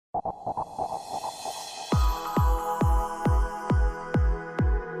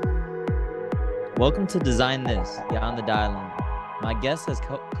Welcome to Design This, Beyond the Dial-In. My guest has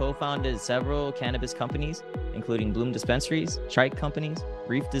co-founded several cannabis companies, including Bloom Dispensaries, Tryke companies,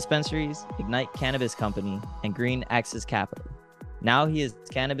 Reef Dispensaries, Ignite Cannabis Company, and Green Axis Capital. Now he is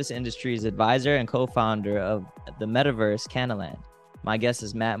cannabis industry's advisor and co-founder of the metaverse Cannaland. My guest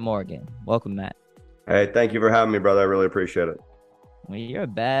is Matt Morgan. Welcome, Matt. Hey, thank you for having me, brother. I really appreciate it. Well, you're a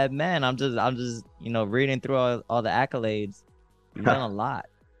bad man. I'm just, reading through all the accolades. You've done a lot.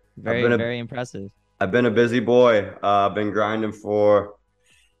 Very impressive. I've been a busy boy. I've been grinding for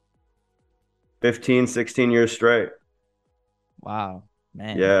 15, 16 years straight. Wow,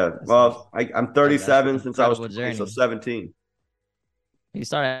 man. Yeah. Well, I'm 37 since I was 20, journey. so 17. You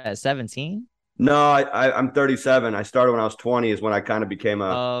started at 17? No, I'm 37. I started when I was 20 is when I kind of became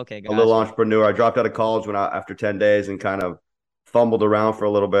a little entrepreneur. I dropped out of college after 10 days and kind of fumbled around for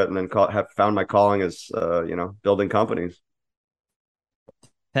a little bit and then found my calling as, building companies.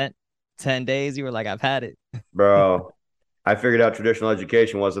 10 days, you were like, I've had it. Bro, I figured out traditional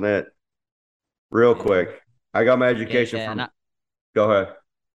education wasn't it. Real quick. I got my education from... Go ahead.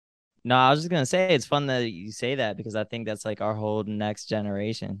 No, I was just going to say, it's fun that you say that because I think that's like our whole next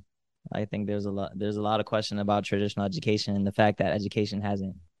generation. I think there's a lot of question about traditional education and the fact that education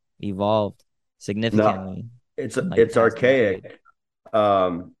hasn't evolved significantly. No, it's archaic.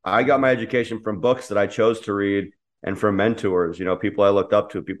 I got my education from books that I chose to read and from mentors, people I looked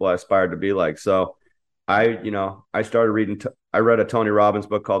up to, people I aspired to be like. So I started reading, I read a Tony Robbins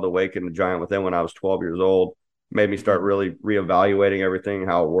book called Awaken the Giant Within when I was 12 years old. Made me start really reevaluating everything,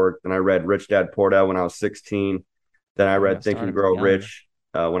 how it worked. And I read Rich Dad Poor Dad when I was 16. Then I read Think and Grow Rich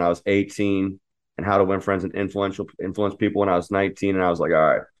when I was 18, and How to Win Friends and Influence People when I was 19. And I was like, all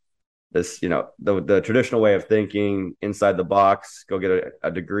right, this, the traditional way of thinking, inside the box, go get a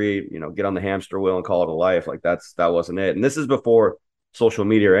degree, get on the hamster wheel and call it a life. Like that wasn't it. And this is before social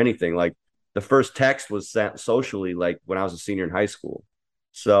media or anything. Like the first text was sent socially, like when I was a senior in high school.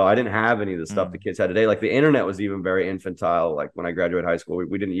 So I didn't have any of the stuff the kids had today. Like the internet was even very infantile. Like when I graduated high school,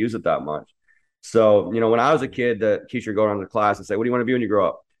 we didn't use it that much. So, when I was a kid, the teacher would go around to class and say, what do you want to be when you grow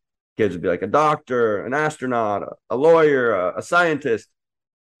up? Kids would be like a doctor, an astronaut, a lawyer, a scientist.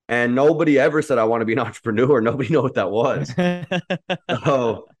 And nobody ever said, I want to be an entrepreneur. Nobody knew what that was.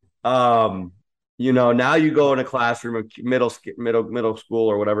 So, now you go in a classroom of middle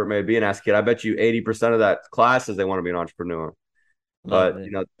school or whatever it may be and ask a kid, I bet you 80% of that class says they want to be an entrepreneur. But,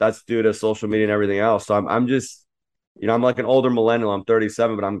 that's due to social media and everything else. So I'm just, I'm like an older millennial. I'm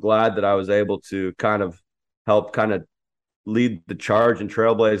 37, but I'm glad that I was able to kind of help lead the charge and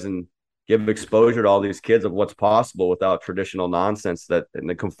trailblaze and give exposure to all these kids of what's possible without traditional nonsense and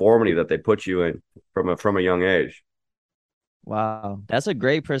the conformity that they put you in from a young age. Wow. That's a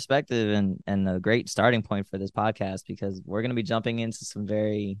great perspective and a great starting point for this podcast, because we're going to be jumping into some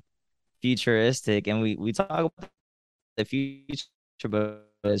very futuristic, and we talk about the future, but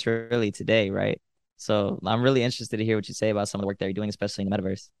it's really today, right? So I'm really interested to hear what you say about some of the work that you're doing, especially in the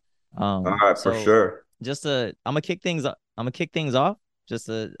metaverse. All right, for sure. I'm gonna kick things off just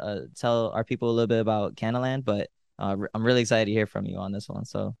to tell our people a little bit about Cannaland, but I'm really excited to hear from you on this one.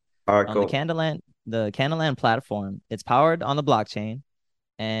 So, all right, cool. The Cannaland platform, it's powered on the blockchain,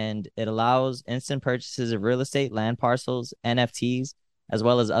 and it allows instant purchases of real estate, land parcels, NFTs, as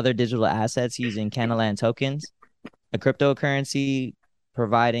well as other digital assets using Cannaland Tokens, a cryptocurrency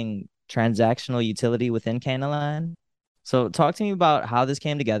providing transactional utility within Cannaland. So talk to me about how this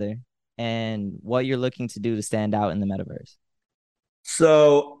came together and what you're looking to do to stand out in the metaverse.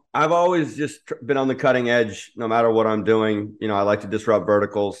 So I've always just been on the cutting edge, no matter what I'm doing. I like to disrupt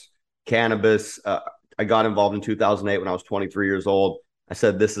verticals. Cannabis, I got involved in 2008 when I was 23 years old. I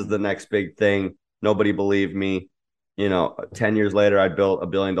said, this is the next big thing. Nobody believed me. 10 years later, I built $1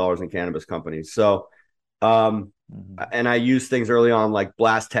 billion in cannabis companies. So, and I used things early on, like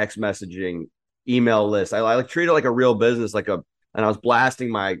blast text messaging, email lists. I treat it like a real business, and I was blasting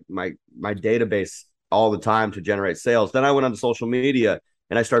my database all the time to generate sales. Then I went onto social media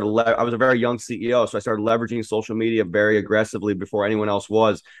and I was a very young CEO. So I started leveraging social media very aggressively before anyone else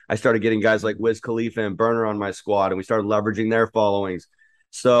was. I started getting guys like Wiz Khalifa and Burner on my squad, and we started leveraging their followings.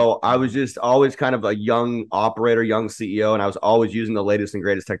 So I was just always kind of a young operator, young CEO, and I was always using the latest and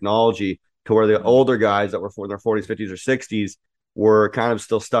greatest technology, to where the older guys that were in their 40s, 50s, or 60s were kind of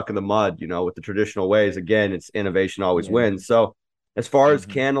still stuck in the mud, with the traditional ways. Again, it's innovation always wins. So as far as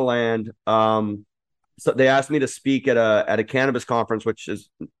Cannaland, so they asked me to speak at a cannabis conference, which is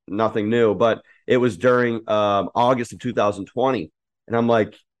nothing new, but it was during August of 2020. And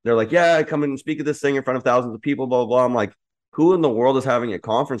they're like, yeah, come and speak at this thing in front of thousands of people, blah, blah, blah. I'm like, who in the world is having a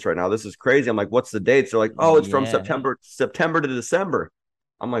conference right now? This is crazy. I'm like, what's the dates? They're like, oh, it's from September to December.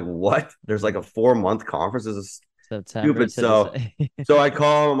 I'm like, what? There's like a Mhm. 4-month conference. This is September stupid. to So I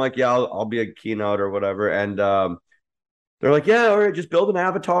call them. I'm like, yeah, I'll be a keynote or whatever. And they're like, yeah, all right, just build an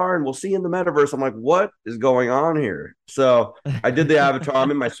avatar and we'll see you in the metaverse. I'm like, what is going on here? So I did the avatar.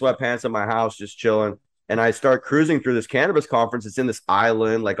 I'm in my sweatpants at my house, just chilling. And I start cruising through this cannabis conference. It's in this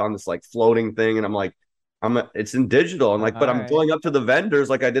island, like on this like floating thing. And I'm like, it's in digital. And All like, but I'm right. going up to the vendors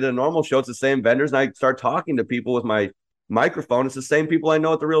like I did a normal show. It's the same vendors. And I start talking to people with my microphone. It's the same people I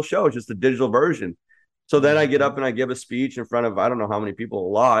know at the real show. It's just a digital version. So then I get up Mhm. and I give a speech in front of I don't know how many people,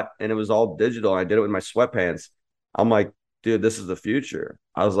 a lot, and it was all digital. I did it with my sweatpants. I'm like, dude, this is the future.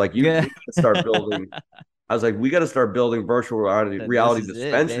 I was like, Good. we gotta start building. I was like, we got to start building virtual This reality is it,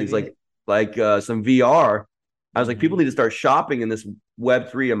 dispensaries, baby. like some VR. I was like, people Hmm. need to start shopping in this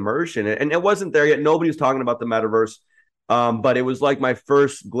Web3 immersion, and it wasn't there yet. Nobody was talking about the metaverse, but it was like my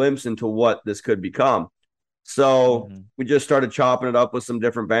first glimpse into what this could become. So Hmm. we just started chopping it up with some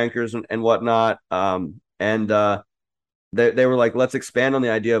different bankers and whatnot. And they were like, let's expand on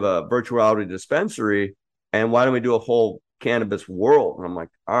the idea of a virtual reality dispensary. And why don't we do a whole cannabis world? And I'm like,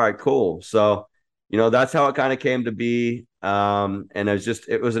 all right, cool. So, that's how it kind of came to be. And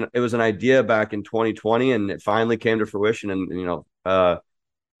it was an idea back in 2020, and it finally came to fruition in,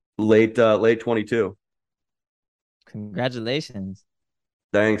 late 22. Congratulations.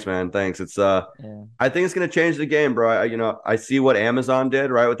 Thanks, man. Thanks. Yeah. I think it's going to change the game, bro. I see what Amazon did,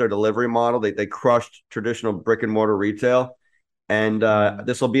 right, with their delivery model. They crushed traditional brick and mortar retail, and Hmm.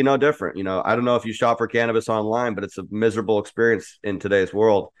 this will be no different. I don't know if you shop for cannabis online, but it's a miserable experience in today's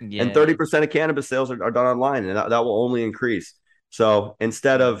world. And Yeah. 30% of cannabis sales are done online, and that will only increase. So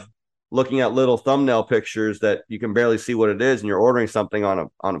instead of Mhm. looking at little thumbnail pictures that you can barely see what it is, and you're ordering something on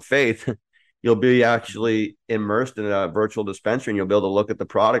a faith, you'll be actually immersed in a virtual dispensary, and you'll be able to look at the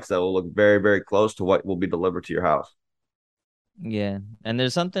products that will look very, very close to what will be delivered to your house. Yeah. And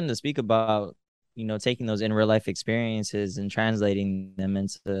there's something to speak about, taking those in real life experiences and translating them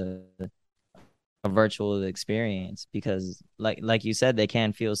into a virtual experience because like you said, they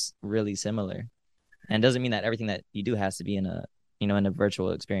can feel really similar. And it doesn't mean that everything that you do has to be in a virtual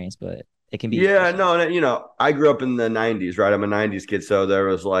experience, but it can be Yeah, efficient. no, and I grew up in the 90s, right? I'm a 90s kid, so there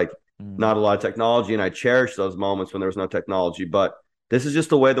was like Mm. not a lot of technology, and I cherish those moments when there was no technology. But this is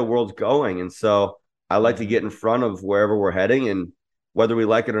just the way the world's going. And so I like to Yeah. get in front of wherever we're heading, and whether we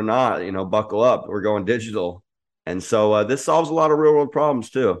like it or not, buckle up. We're going digital. And so this solves a lot of real world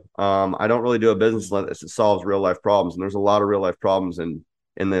problems too. I don't really do a business Mhm. unless it solves real life problems, and there's a lot of real life problems in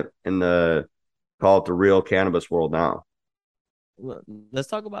the call it the real cannabis world now. Let's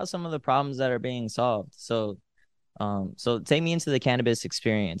talk about some of the problems that are being solved. So take me into the cannabis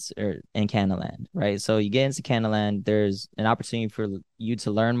experience or in Cannaland, right? So you get into Cannaland, there's an opportunity for you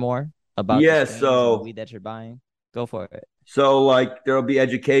to learn more about the Yeah, strains and the so weed that you're buying. Go for it. So like there'll be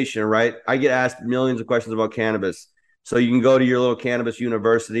education, right? I get asked millions of questions about cannabis. So you can go to your little cannabis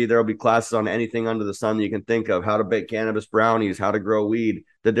university. There'll be classes on anything under the sun that you can think of: how to bake cannabis brownies, how to grow weed,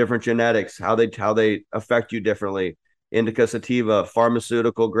 the different genetics, how they affect you differently. Indica sativa,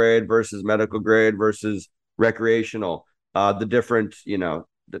 pharmaceutical grade versus medical grade versus recreational. The different,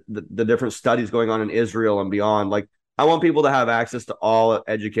 the different studies going on in Israel and beyond. Like I want people to have access to all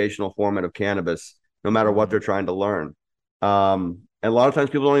educational format of cannabis, no matter what they're Hmm. trying to learn. And a lot of times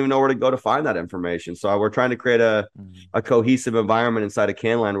people don't even know where to go to find that information. So we're trying to create Hmm. a cohesive environment inside of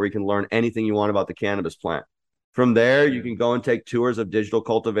Canland where you can learn anything you want about the cannabis plant. From there, you can go and take tours of digital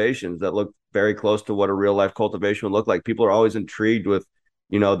cultivations that look very close to what a real life cultivation would look like. People are always intrigued with,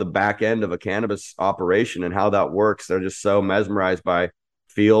 the back end of a cannabis operation and how that works. They're just so mesmerized by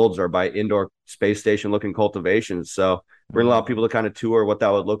fields or by indoor space station looking cultivations. So we're going to allow Hmm. people to kind of tour what that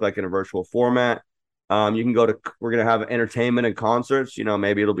would look like in a virtual format. You can we're going to have entertainment and concerts.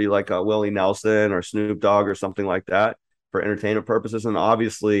 Maybe it'll be like a Willie Nelson or Snoop Dogg or something like that for entertainment purposes. And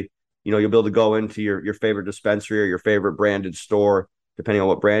obviously, you'll be able to go into your favorite dispensary or your favorite branded store, depending on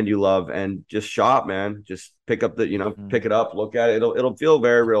what brand you love, and just shop, man. Just pick up pick it Hmm. up, look at it. It'll feel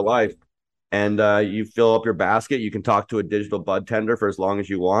very real life. And you fill up your basket. You can talk to a digital bud tender for as long as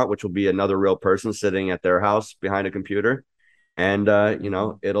you want, which will be another real person sitting at their house behind a computer. And Hmm.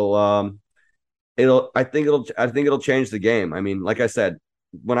 I think it'll change the game. I mean, like I said,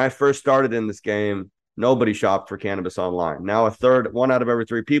 when I first started in this game, nobody shopped for cannabis online. Now one out of every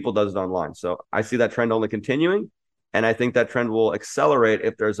three people does it online. So I see that trend only continuing, and I think that trend will accelerate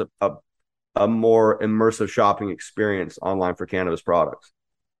if there's a more immersive shopping experience online for cannabis products.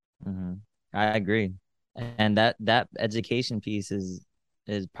 Hmm. I agree. And that education piece is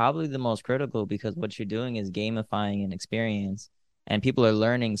probably the most critical because what you're doing is gamifying an experience and people are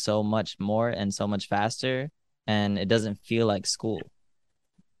learning so much more and so much faster and it doesn't feel like school.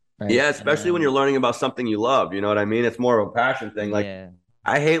 right? Yeah, And especially when you're then learning about something you love. You know what I mean? It's more of a passion thing. Like yeah.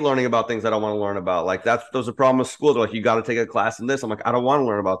 I hate learning about things I don't want to learn about. Like those are problem with school. They're like, you got to take a class in this. I'm like, I don't want to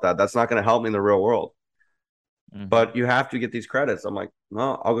learn about that. That's not going to help me in the real world. Hmm. But you have to get these credits. I'm like,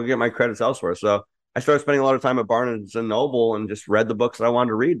 no, I'll go get my credits elsewhere. So I started spending a lot of time at Barnes and Noble and just read the books that I wanted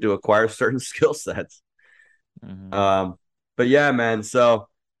to read to acquire certain skill sets. Hmm. Um, but yeah, man. So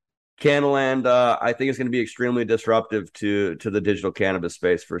Cannaland, I think it's going to be extremely disruptive to the digital cannabis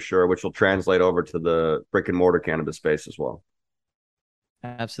space for sure, which will translate over to the brick and mortar cannabis space as well.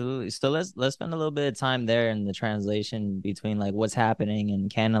 Absolutely. So let's spend a little bit of time there in the translation between like what's happening in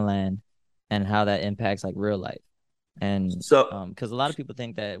Cannaland and how that impacts like real life. And So, because a lot of people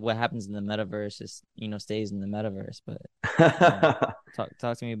think that what happens in the metaverse is, stays in the metaverse, but no,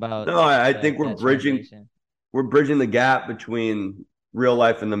 talk to me about I think that translation. we're bridging the gap between real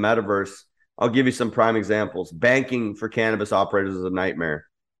life and the metaverse. I'll give you some prime examples. Banking for cannabis operators is a nightmare.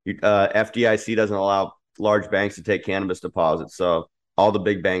 FDIC doesn't allow large banks to take cannabis deposits, so all the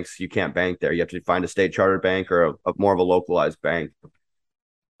big banks you can't bank there. You have to find a state chartered bank or a more of a localized bank.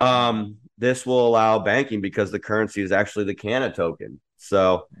 Hmm. This will allow banking because the currency is actually the Canna token.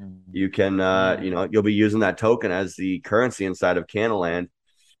 So Hmm. you can, Hmm. you'll be using that token as the currency inside of Cannaland,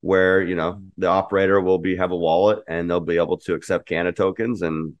 where the operator will be have a wallet and they'll be able to accept Canna tokens,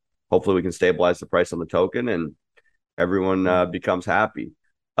 and hopefully we can stabilize the price on the token and everyone Hmm. becomes happy.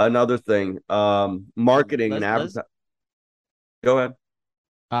 Another thing, marketing and Let's advertising. Go ahead.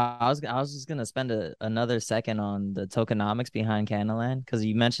 I was just gonna spend another second on the tokenomics behind Cannaland because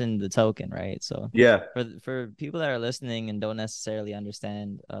you mentioned the token, right? So Yeah, for people that are listening and don't necessarily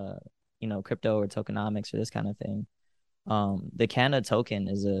understand crypto or tokenomics or this kind of thing, the Canna token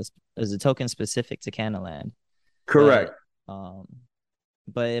is a token specific to Cannaland, but correct. um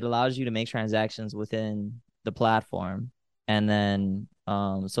it allows you to make transactions within the platform. And then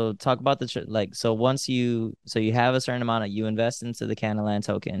so talk about so once you have a certain amount of you invest into the Cannaland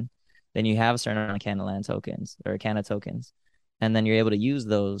token, then you have a certain amount of Cannaland tokens or Canna tokens, and then you're able to use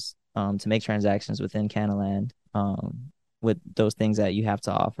those to make transactions within Cannaland with those things that you have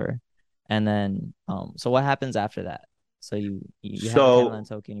to offer. And then so what happens after that? So you have the So Cannaland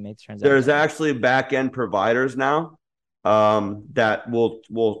token, you make the there's transaction. actually back end providers now that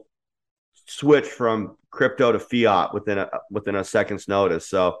will switch from crypto to fiat within a second's notice.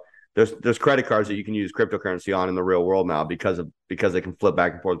 So there's credit cards that you can use cryptocurrency on in the real world now because they can flip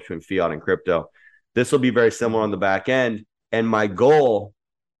back and forth between fiat and crypto. This will be very similar on Mm-hmm. the back end, and my goal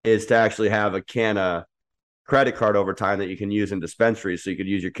is to actually have a Canna credit card over time that you can use in dispensaries. So you could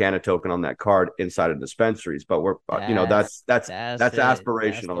use your Canna token on that card inside of dispensaries. But we're that's It. That's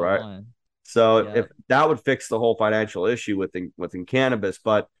aspirational, the right? one. So if Yep. that would fix the whole financial issue within cannabis,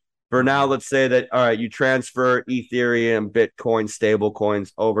 but for now, Mm-hmm. let's say that all right, you transfer Ethereum, Bitcoin, stable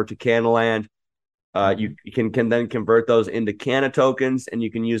coins over to Cannaland. Mm-hmm. You can then convert those into Canna tokens, and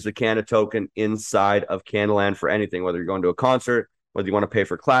you can use the Canna token inside of Cannaland for anything, whether you're going to a concert, whether you want to pay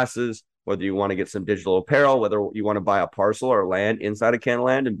for classes, whether you want to get some digital apparel, whether you want to buy a parcel or land inside of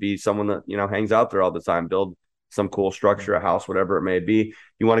Cannaland and be someone that hangs out there all the time, build some cool structure, a Mm-hmm. house, whatever it may be.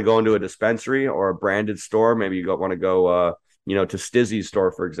 You want to go into a dispensary or a branded store, maybe want to go, to Stizzy's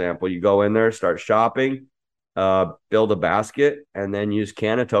store, for example. You go in there, start shopping, build a basket, and then use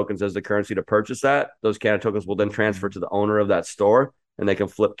Canna tokens as the currency to purchase that. Those Canna tokens will then transfer Mm-hmm. to the owner of that store, and they can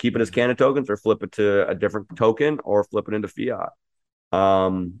keep it as Mm-hmm. Canna tokens or flip it to a different token or flip it into fiat.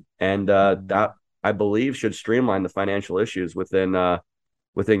 And Mm-hmm. that I believe should streamline the financial issues within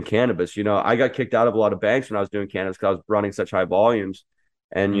cannabis. I got kicked out of a lot of banks when I was doing cannabis because I was running such high volumes.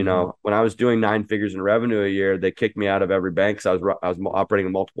 And Mm-hmm. when I was doing nine figures in revenue a year, they kicked me out of every bank because I was operating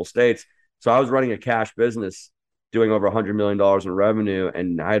in multiple states. So I was running a cash business, doing over $100 million in revenue,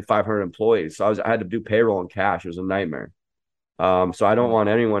 and I had 500 employees. So I had to do payroll in cash. It was a nightmare. So I don't want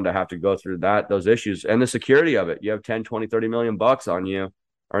anyone to have to go through those issues and the security of it. You have 10, 20, 30 million bucks on you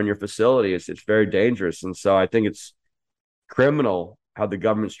or in your facility. It's very dangerous. And so I think it's criminal how the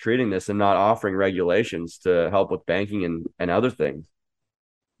government's treating this and not offering regulations to help with banking and other things.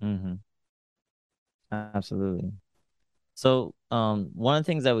 Mm-hmm. Absolutely. So, one of the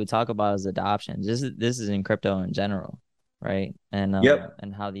things that we talk about is adoption. This is in crypto in general, right? Yep.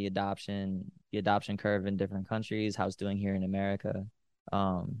 And how the adoption curve in different countries, how it's doing here in America.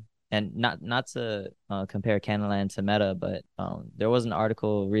 And not to compare Cannaland to Meta, but there was an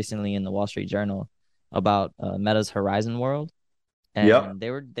article recently in the Wall Street Journal about Meta's Horizon World, Yep. and they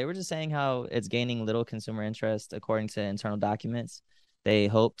were just saying how it's gaining little consumer interest according to internal documents. They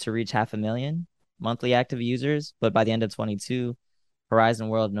hope to reach 500,000 monthly active users, but by the end of 22, Horizon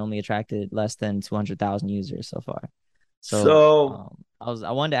World only attracted less than 200,000 users so far. So So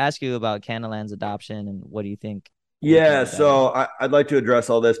I wanted to ask you about Cannaland's adoption and what do you think we can yeah, do better? so I'd like to address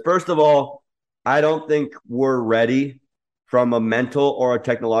all this. First of all, I don't think we're ready from a mental or a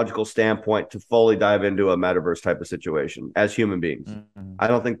technological standpoint to fully dive into a metaverse type of situation as human beings. Mm-hmm. I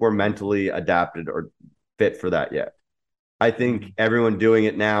don't think we're Yeah. mentally adapted or fit for that yet. I think Mm-hmm. everyone doing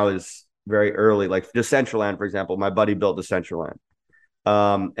it now is very early. Like Decentraland, for example, my buddy built Decentraland.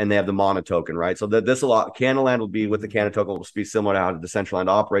 And they have the Mana token, right? So this a lot. Cannaland will be with the Mm-hmm. Canna token will be similar to how the Decentraland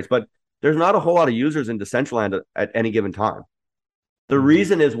operates, but there's not a whole lot of users in Decentraland at any given time. The Mm-hmm.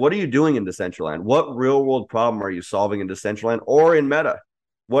 reason is, what are you doing in Decentraland? What real world problem are you solving in Decentraland or in Meta?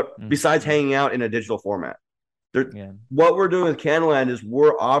 What besides Mm-hmm. hanging out in a digital format? There, Yeah. what we're doing with Cannaland is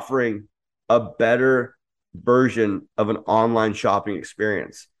we're offering a better version of an online shopping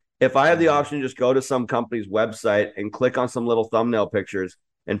experience. If I have the Mm-hmm. option to just go to some company's website and click on some little thumbnail pictures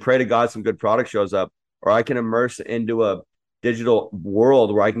and pray to God some good product shows up, or I can immerse into a digital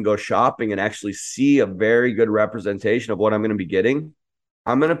world where I can go shopping and actually see a very good representation of what I'm going to be getting,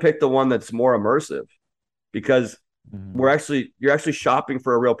 I'm going to pick the one that's more immersive because Mm-hmm. you're actually shopping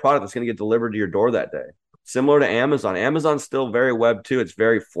for a real product that's going to get delivered to your door that day. Similar to Amazon. Amazon's still very web too. It's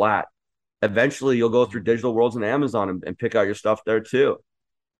very flat. Eventually you'll go through digital worlds on Amazon and pick out your stuff there too.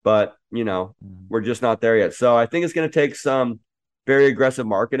 But Mm-hmm. we're just not there yet. So I think it's going to take some very aggressive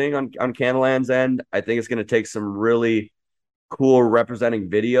marketing on Cannaland's end. I think it's going to take some really cool representing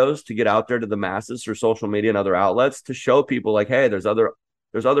videos to get out there to the masses through social media and other outlets to show people like, hey, there's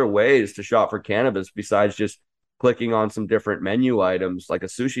other ways to shop for cannabis besides just clicking on some different menu items like a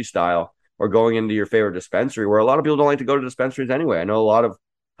sushi style or going into your favorite dispensary where a lot of people don't like to go to dispensaries anyway. I know a lot of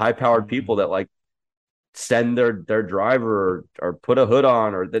high powered people Mm-hmm. that like send their driver or put a hood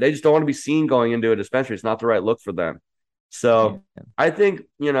on or they just don't want to be seen going into a dispensary. It's not the right look for them. Yeah. So I think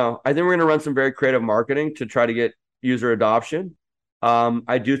we're going to run some very creative marketing to try to get user adoption.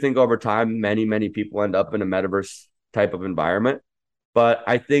 I do think over time, many people end up in a metaverse type of environment, but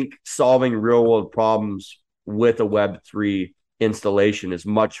I think solving real world problems with a Web3 installation is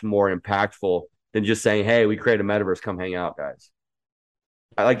much more impactful than just saying, "Hey, we create a metaverse, come hang out, guys."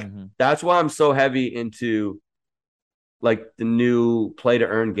 I like Mm-hmm. that's why I'm so heavy into like the new play to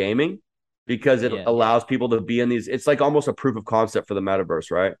earn gaming because it Yeah. allows people to be in these. It's like almost a proof of concept for the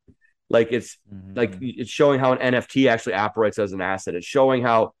metaverse, right? Like Mm-hmm. it's showing how an NFT actually operates as an asset. It's showing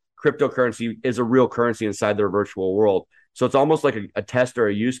how cryptocurrency is a real currency inside their virtual world. So it's almost like a test or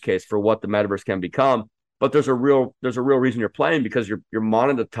a use case for what the metaverse can become. But there's a real reason you're playing because you're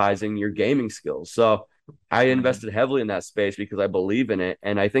monetizing your gaming skills. So I Mm-hmm. invested heavily in that space because I believe in it,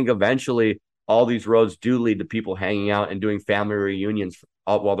 and I think eventually all these roads do lead to people hanging out and doing family reunions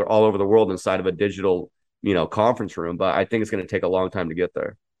while they're all over the world inside of a digital conference room. But I think it's going to take a long time to get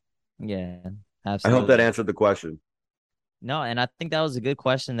there. Yeah. I hope that Absolutely. answered the question. No, and I think that was a good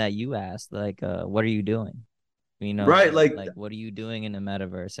question that you asked. Like, what are you doing? Right. Like what are you doing in the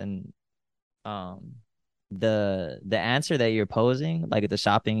metaverse? And um the answer that you're posing, like the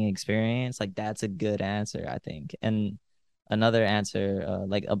shopping experience, like that's a good answer, I think. And another answer,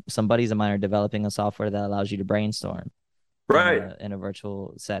 like some buddies of mine are developing a software that allows you to brainstorm Right. in a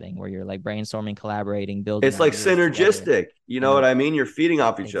virtual setting where you're like brainstorming, collaborating, building It's like ideas together synergistic. You in know what a I mean? You're feeding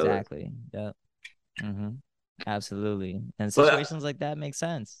off each other. exactly. Yeah. Mm-hmm. Absolutely. And But situations like that make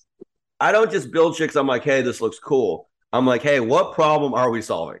sense. I don't just build chicks. I'm like, hey, this looks cool. I'm like, hey, what problem are we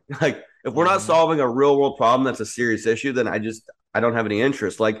solving? Like, if we're not Mm-hmm. solving a real world problem that's a serious issue, then I don't have any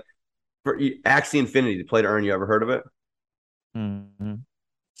interest. Like for Axie Infinity, the play to earn, you ever heard of it? Mm-hmm.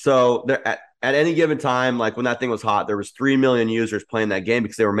 So there, at any given time, like when that thing was hot, there was 3 million users playing that game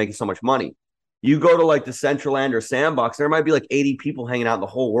because they were making so much money. You go to like the Decentraland or Sandbox, there might be like 80 people hanging out in the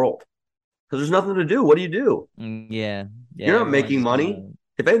whole world because there's nothing to do. What do you do? Yeah. Yeah. You're not Everyone's making just kind money. of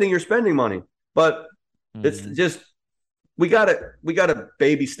If anything, you're spending money. But it's mm-hmm. just we gotta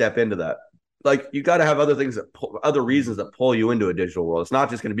baby step into that. Like you got to have other things other reasons Mm-hmm. that pull you into a digital world. It's not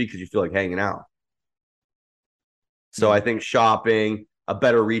just going to be because you feel like hanging out. So Yeah. I think shopping, a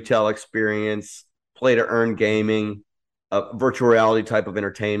better retail experience, play to earn gaming, a virtual reality type of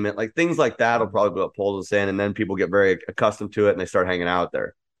entertainment, like things like that will Mm-hmm. probably be what pulls us in. And then people get very accustomed to it and they start hanging out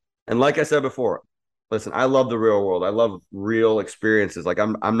there. And like I said before, listen, I love the real world. I love real experiences. Like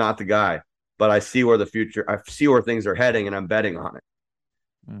I'm not the guy, but I see where things are heading and I'm betting on it.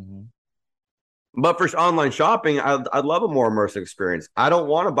 Mm-hmm. But for online shopping, I'd love a more immersive experience. I don't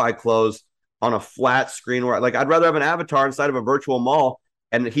want to buy clothes on a flat screen where like I'd rather have an avatar inside of a virtual mall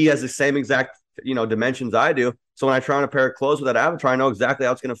and he has the same exact dimensions I do. So when I try on a pair of clothes with that avatar, I know exactly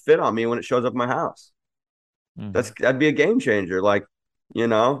how it's going to fit on me when it shows up in my house. Mm-hmm. That'd be a game changer. Like You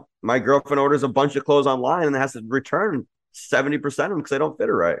know, my girlfriend orders a bunch of clothes online and has to return 70% of them because they don't fit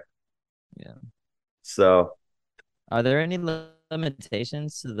her right. Yeah. So, Are there any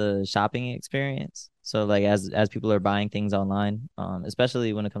limitations to the shopping experience? So like as people are buying things online,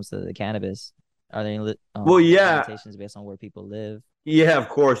 especially when it comes to the cannabis, are there any well, like yeah, limitations based on where people live? yeah, of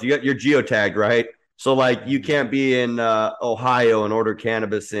course. You got your geotagged, right? So, like, you Mm-hmm. can't be in Ohio and order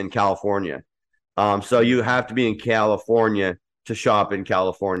cannabis in California. So you Mm-hmm. have to be in California to shop in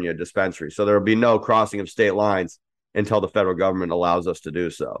California dispensary. So there will be no crossing of state lines until the federal government allows us to do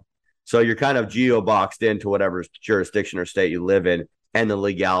so. So you're kind of geo boxed into whatever jurisdiction or state you live in and the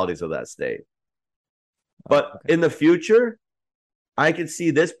legalities of that state. Oh, But okay. in the future, I could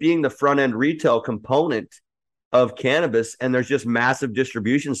see this being the front end retail component of cannabis, and there's just massive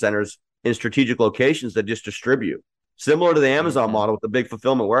distribution centers in strategic locations that just distribute, similar to the Amazon Yeah. model with the big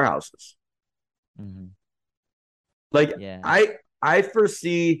fulfillment warehouses. Mm-hmm. Like Yeah. I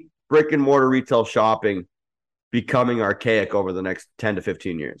foresee brick and mortar retail shopping becoming archaic over the next 10 to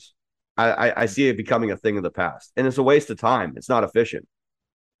 15 years. I see it becoming a thing of the past. And it's a waste of time. It's not efficient.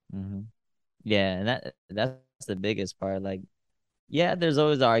 Mm-hmm. Yeah, and that's the biggest part. Like, yeah, there's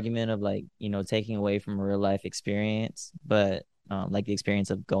always the argument of like, taking away from a real life experience, but like the experience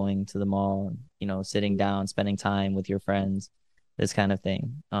of going to the mall, sitting down, spending time with your friends, this kind of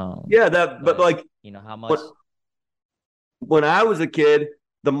thing. Yeah, that but But like how when much? when I was a kid,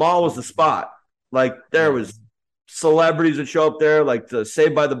 the mall was the Mhm. spot. Like there Yeah. was celebrities that show up there, like the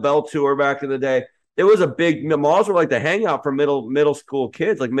Saved by the Bell tour back in the day. It was a big malls were like the hangout for middle school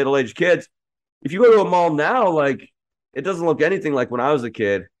kids, like middle aged kids. If you go to a mall now, like it doesn't look anything like when I was a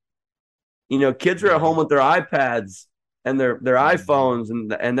kid. You know, kids are at Yeah. home with their iPads and their Hmm. iPhones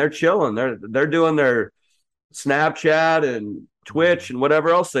and they're chilling. They're doing their Snapchat and Twitch Hmm. and whatever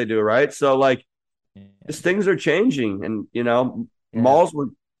else they do, right? So like Yeah. just things are changing and Yeah. malls were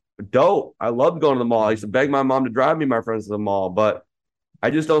dope. I loved going to the mall. I used to Hmm. beg my mom to drive me my friends to the mall, but I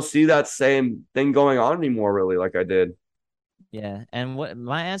just don't see that same thing going on anymore really like I did. Yeah. And what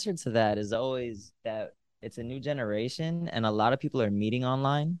my answer to that is always that it's a new generation and a lot of people are meeting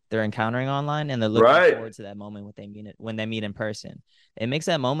online. They're encountering online and they're looking Right. forward to that moment when they meet in person. It makes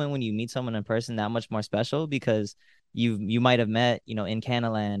that moment when you meet someone in person that much more special because you might have met, in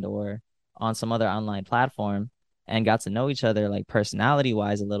Cannaland or on some other online platform and got to know each other like personality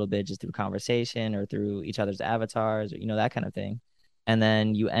wise a little bit just through conversation or through each other's avatars or that kind of thing. And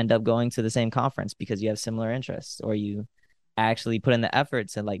then you end up going to the same conference because you have similar interests or you actually put in the effort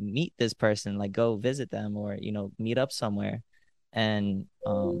to like meet this person, like go visit them or meet up somewhere. And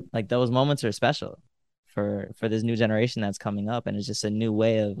like those moments are special for this new generation that's coming up, and it's just a new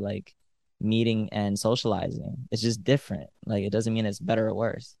way of like meeting and socializing. It's just different. Like it doesn't mean it's better or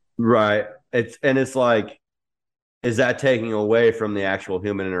worse. Right. It's like is that taking away from the actual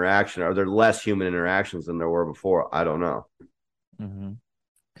human interaction? Are there less human interactions than there were before? I don't know. Mm-hmm.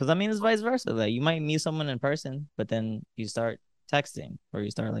 Because I mean, it's vice versa. Like you might meet someone in person, but then you start texting or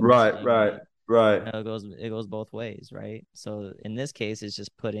you start like Right, messaging, and right, like right. it goes both ways, right? So in this case, it's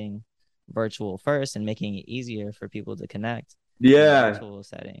just putting virtual first and making it easier for people to connect in a Yeah, virtual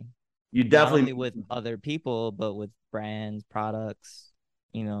setting, you not definitely only with other people but with brands, products,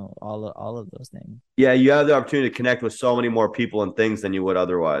 all of those things. yeah, you have the opportunity to connect with so many more people and things than you would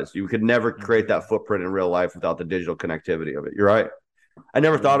otherwise. You could never create Mm-hmm. that footprint in real life without the digital connectivity of it. You're right. I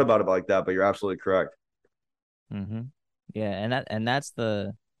never thought Yeah. about it like that, but you're absolutely correct. Mm-hmm. Yeah, that's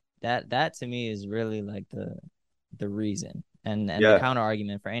that to me is really like the reason and the Yeah. counter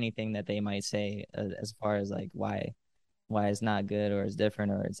argument for anything that they might say as far as like why it's not good or it's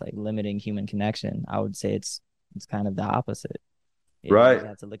different or it's like limiting human connection. I would say it's kind of the opposite. You Right. just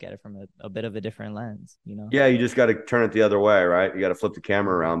have to look at it from a bit of a different lens. Yeah, you just got to turn it the other way, right? You got to flip the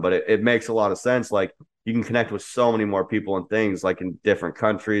camera Mm-hmm. around, but it makes a lot of sense. Like you can connect with so many more people and things, like in different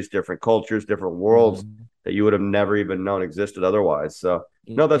countries, different cultures, different worlds Mm-hmm. that you would have never even known existed otherwise. So,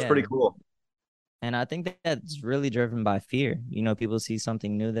 no, that's pretty Yeah. cool. And I think that's really driven by fear. People see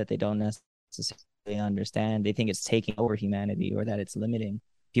something new that they don't necessarily understand. They think it's taking over humanity or that it's limiting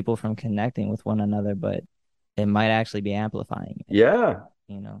people from connecting with one another, but it might actually be amplifying it, Yeah.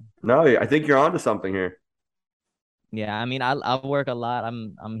 you know. No, I think you're onto something here. Yeah, I mean, I work a lot.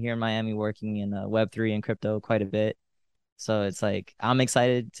 I'm here in Miami working in Web3 and crypto quite a bit. So it's like I'm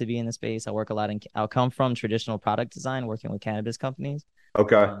excited to be in the space. I work a lot I'll come from traditional product design, working with cannabis companies.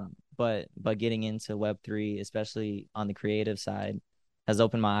 Okay. But getting into Web3, especially on the creative side, has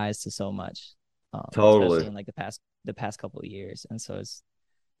opened my eyes to so much, especially Totally. in like the past couple of years. And so it's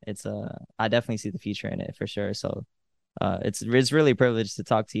I definitely see the future in it for sure. So it's really a privilege to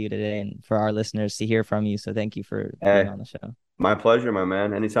talk to you today and for our listeners to hear from you. So thank you for being Hey, on the show. My pleasure, my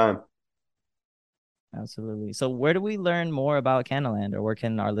man. Anytime. Absolutely. So where do we learn more about Cannaland, or where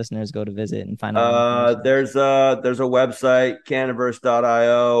can our listeners go to visit and find out more information? There's a website,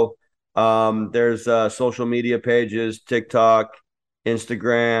 cannaverse.io. There's social media pages, TikTok,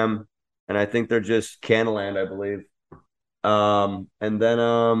 Instagram, and I think they're just Cannaland, I believe. And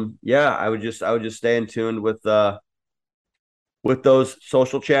then yeah, I would just stay in tune with those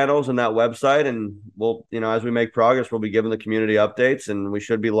social channels and that website, and we'll, as we make progress, we'll be giving the community updates, and we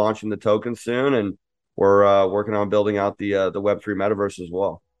should be launching the token soon, and we're working on building out the Web3 metaverse as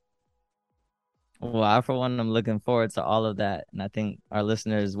well. Well, I, for one, I'm looking forward to all of that. And I think our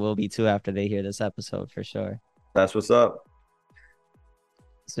listeners will be too after they hear this episode for sure. That's what's up.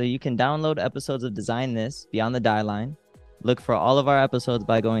 So you can download episodes of Design This Beyond the Die Line. Look for all of our episodes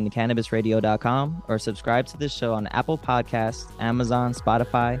by going to cannabisradio.com or subscribe to this show on Apple Podcasts, Amazon,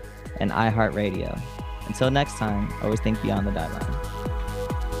 Spotify, and iHeartRadio. Until next time, always think beyond the die line.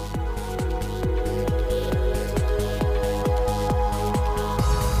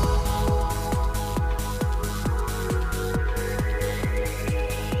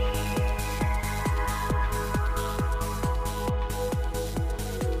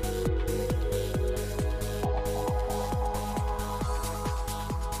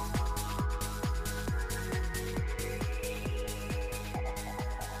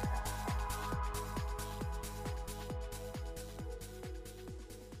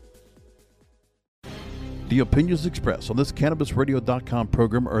 The opinions expressed on this CannabisRadio.com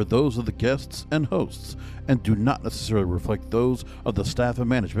program are those of the guests and hosts and do not necessarily reflect those of the staff and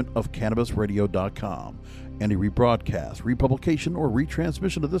management of CannabisRadio.com. Any rebroadcast, republication, or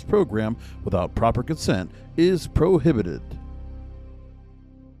retransmission of this program without proper consent is prohibited.